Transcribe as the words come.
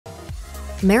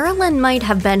Marilyn might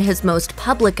have been his most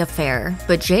public affair,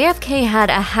 but JFK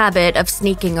had a habit of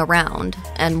sneaking around,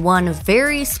 and one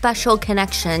very special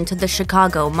connection to the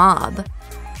Chicago mob.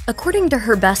 According to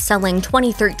her best-selling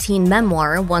 2013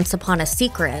 memoir, Once Upon a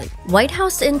Secret, White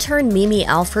House intern Mimi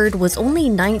Alford was only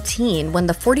 19 when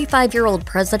the 45-year-old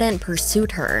president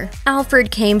pursued her. Alford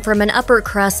came from an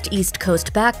upper-crust East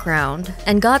Coast background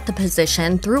and got the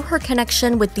position through her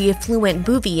connection with the affluent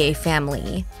Bouvier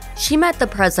family. She met the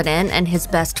president and his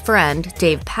best friend,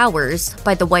 Dave Powers,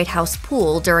 by the White House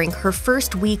pool during her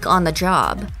first week on the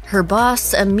job. Her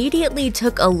boss immediately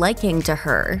took a liking to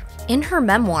her. In her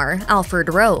memoir,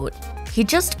 Alford wrote, "He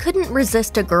just couldn't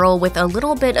resist a girl with a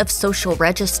little bit of social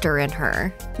register in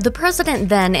her." The president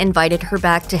then invited her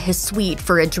back to his suite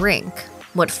for a drink.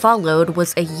 What followed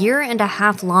was a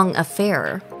year-and-a-half-long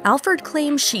affair. Alford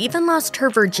claims she even lost her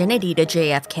virginity to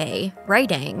JFK,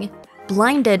 writing,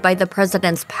 "Blinded by the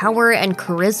president's power and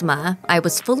charisma, I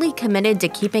was fully committed to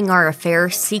keeping our affair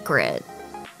secret."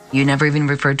 You never even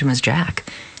referred to him as Jack.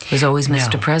 It was always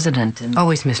Mr. President.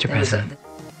 Always Mr. President.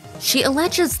 She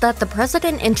alleges that the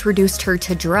president introduced her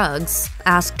to drugs,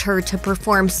 asked her to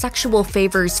perform sexual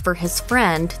favors for his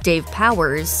friend, Dave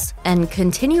Powers, and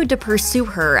continued to pursue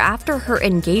her after her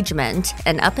engagement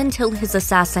and up until his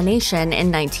assassination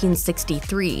in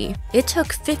 1963. It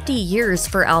took 50 years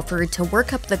for Alford to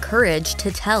work up the courage to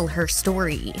tell her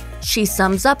story. She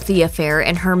sums up the affair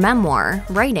in her memoir,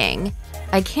 writing,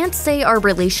 "I can't say our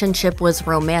relationship was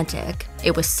romantic.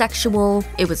 It was sexual,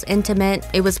 it was intimate,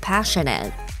 it was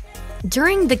passionate."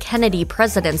 During the Kennedy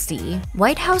presidency,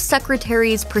 White House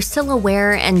Secretaries Priscilla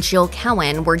and Jill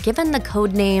Cowen were given the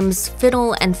codenames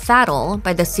Fiddle and Faddle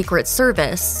by the Secret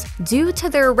Service due to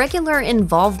their regular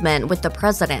involvement with the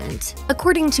president.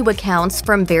 According to accounts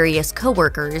from various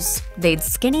coworkers, they'd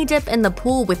skinny dip in the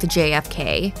pool with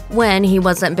JFK, when he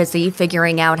wasn't busy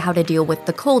figuring out how to deal with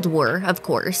the Cold War, of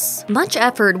course. Much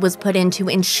effort was put in to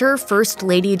ensure First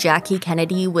Lady Jackie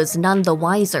Kennedy was none the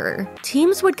wiser.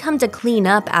 Teams would come to clean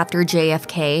up after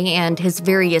JFK and his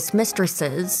various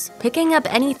mistresses, picking up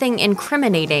anything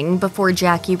incriminating before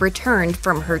Jackie returned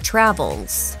from her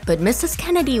travels. But Mrs.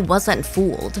 Kennedy wasn't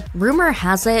fooled. Rumor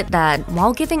has it that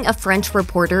while giving a French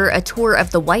reporter a tour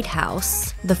of the White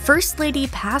House, the First Lady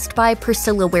passed by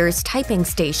Priscilla Ware's typing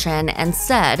station and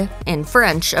said, in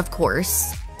French of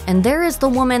course, "And there is the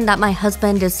woman that my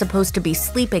husband is supposed to be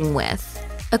sleeping with."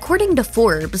 According to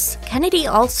Forbes, Kennedy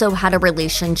also had a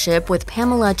relationship with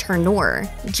Pamela Turner,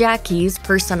 Jackie's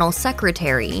personal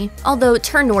secretary, although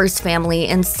Turner's family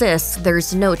insists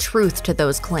there's no truth to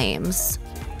those claims.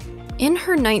 In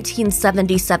her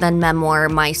 1977 memoir,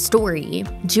 My Story,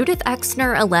 Judith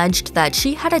Exner alleged that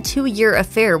she had a 2-year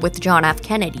affair with John F.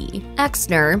 Kennedy.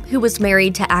 Exner, who was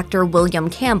married to actor William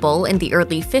Campbell in the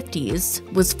early 50s,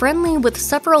 was friendly with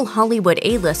several Hollywood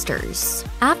A-listers.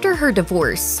 After her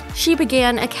divorce, she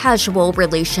began a casual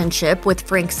relationship with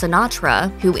Frank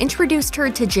Sinatra, who introduced her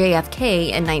to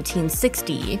JFK in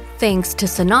 1960. Thanks to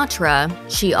Sinatra,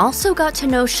 she also got to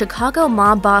know Chicago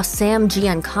mob boss Sam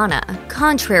Giancana.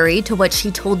 Contrary to what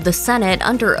she told the Senate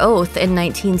under oath in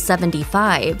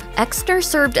 1975, Exner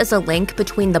served as a link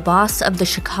between the boss of the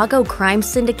Chicago crime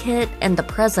syndicate and the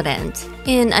president.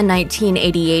 In a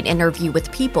 1988 interview with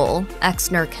People,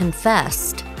 Exner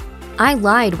confessed, "I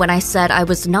lied when I said I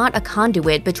was not a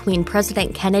conduit between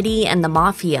President Kennedy and the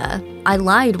mafia. I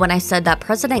lied when I said that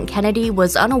President Kennedy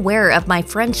was unaware of my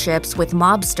friendships with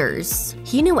mobsters.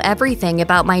 He knew everything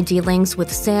about my dealings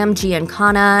with Sam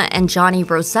Giancana and Johnny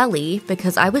Roselli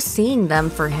because I was seeing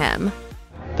them for him."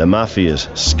 The mafia's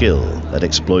skill at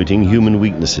exploiting human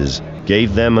weaknesses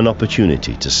gave them an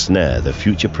opportunity to snare the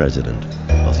future president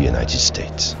of the United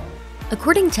States.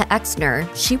 According to Exner,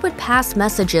 she would pass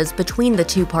messages between the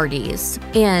two parties,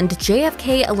 and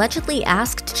JFK allegedly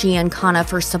asked Giancana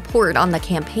for support on the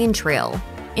campaign trail.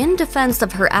 In defense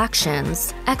of her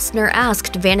actions, Exner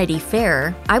asked Vanity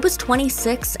Fair, "I was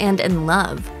 26 and in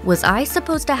love. Was I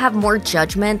supposed to have more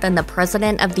judgment than the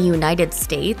President of the United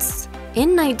States?"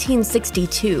 In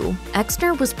 1962,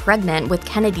 Exner was pregnant with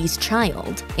Kennedy's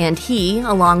child, and he,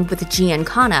 along with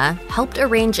Giancana, helped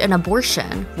arrange an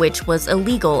abortion, which was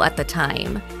illegal at the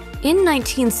time. In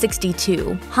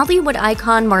 1962, Hollywood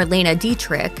icon Marlene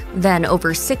Dietrich, then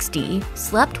over 60,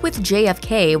 slept with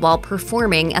JFK while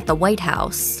performing at the White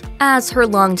House. As her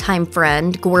longtime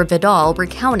friend Gore Vidal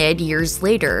recounted years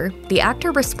later, the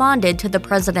actor responded to the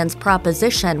president's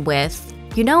proposition with,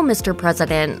 "You know, Mr.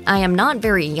 President, I am not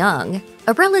very young."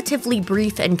 A relatively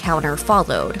brief encounter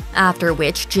followed, after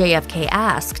which JFK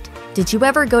asked, "Did you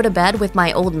ever go to bed with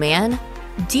my old man?"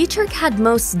 Dietrich had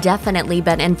most definitely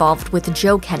been involved with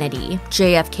Joe Kennedy,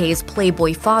 JFK's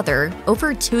Playboy father,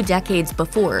 over 2 decades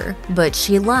before, but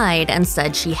she lied and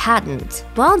said she hadn't.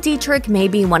 While Dietrich may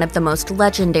be one of the most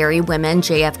legendary women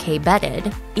JFK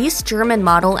bedded, East German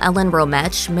model Ellen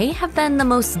Rometsch may have been the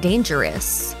most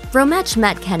dangerous. Rometsch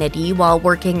met Kennedy while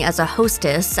working as a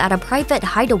hostess at a private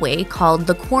hideaway called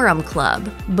the Quorum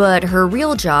Club, but her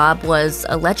real job was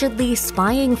allegedly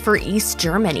spying for East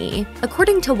Germany.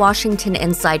 According to Washington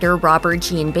insider Robert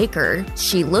Jean Baker,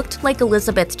 she looked like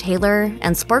Elizabeth Taylor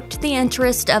and sparked the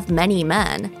interest of many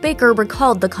men. Baker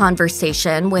recalled the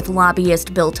conversation with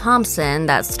lobbyist Bill Thompson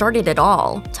that started it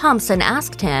all. Thompson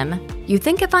asked him, "You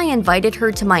think if I invited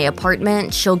her to my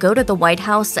apartment, she'll go to the White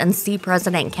House and see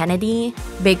President Kennedy?"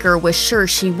 Baker was sure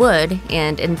she would,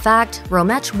 and in fact,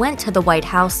 Rometsch went to the White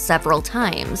House several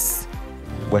times.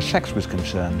 Where sex was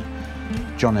concerned,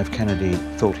 John F. Kennedy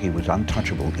thought he was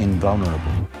untouchable,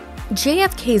 invulnerable.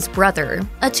 JFK's brother,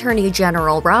 Attorney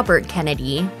General Robert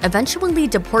Kennedy, eventually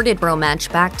deported Rometsch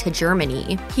back to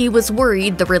Germany. He was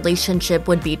worried the relationship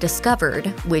would be discovered,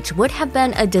 which would have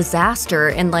been a disaster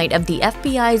in light of the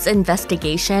FBI's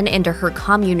investigation into her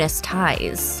communist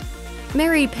ties.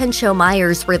 Mary Pinchot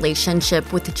Meyer's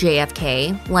relationship with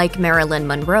JFK, like Marilyn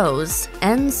Monroe's,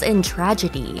 ends in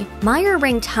tragedy. Meyer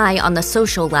ranked high on the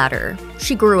social ladder.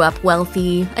 She grew up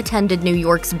wealthy, attended New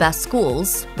York's best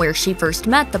schools, where she first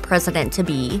met the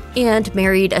president-to-be, and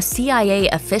married a CIA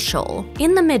official.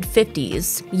 In the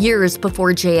mid-50s, years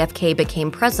before JFK became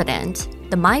president,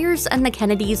 the Meyers and the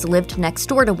Kennedys lived next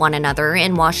door to one another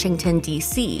in Washington,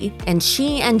 D.C., and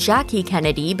she and Jackie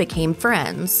Kennedy became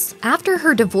friends. After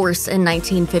her divorce in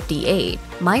 1958,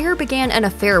 Meyer began an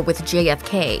affair with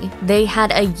JFK. They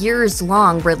had a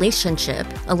years-long relationship,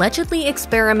 allegedly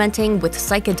experimenting with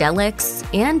psychedelics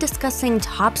and discussing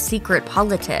top-secret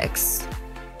politics.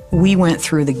 We went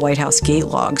through the White House gate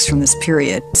logs from this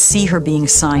period, see her being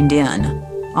signed in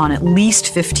on at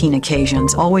least 15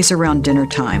 occasions, always around dinner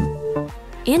time.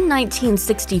 In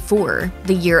 1964,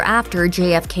 the year after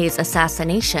JFK's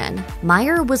assassination,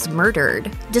 Meyer was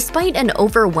murdered. Despite an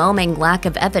overwhelming lack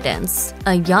of evidence,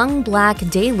 a young black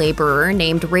day laborer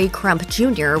named Ray Crump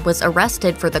Jr. was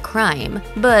arrested for the crime,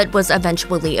 but was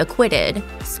eventually acquitted.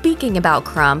 Speaking about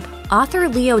Crump, author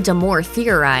Leo D'Amour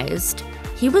theorized,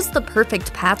 "He was the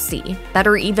perfect patsy,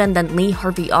 better even than Lee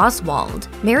Harvey Oswald.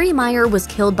 Mary Meyer was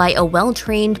killed by a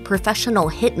well-trained professional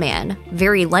hitman,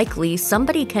 very likely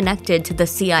somebody connected to the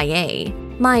CIA."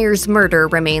 Meyer's murder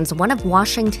remains one of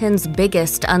Washington's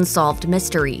biggest unsolved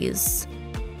mysteries.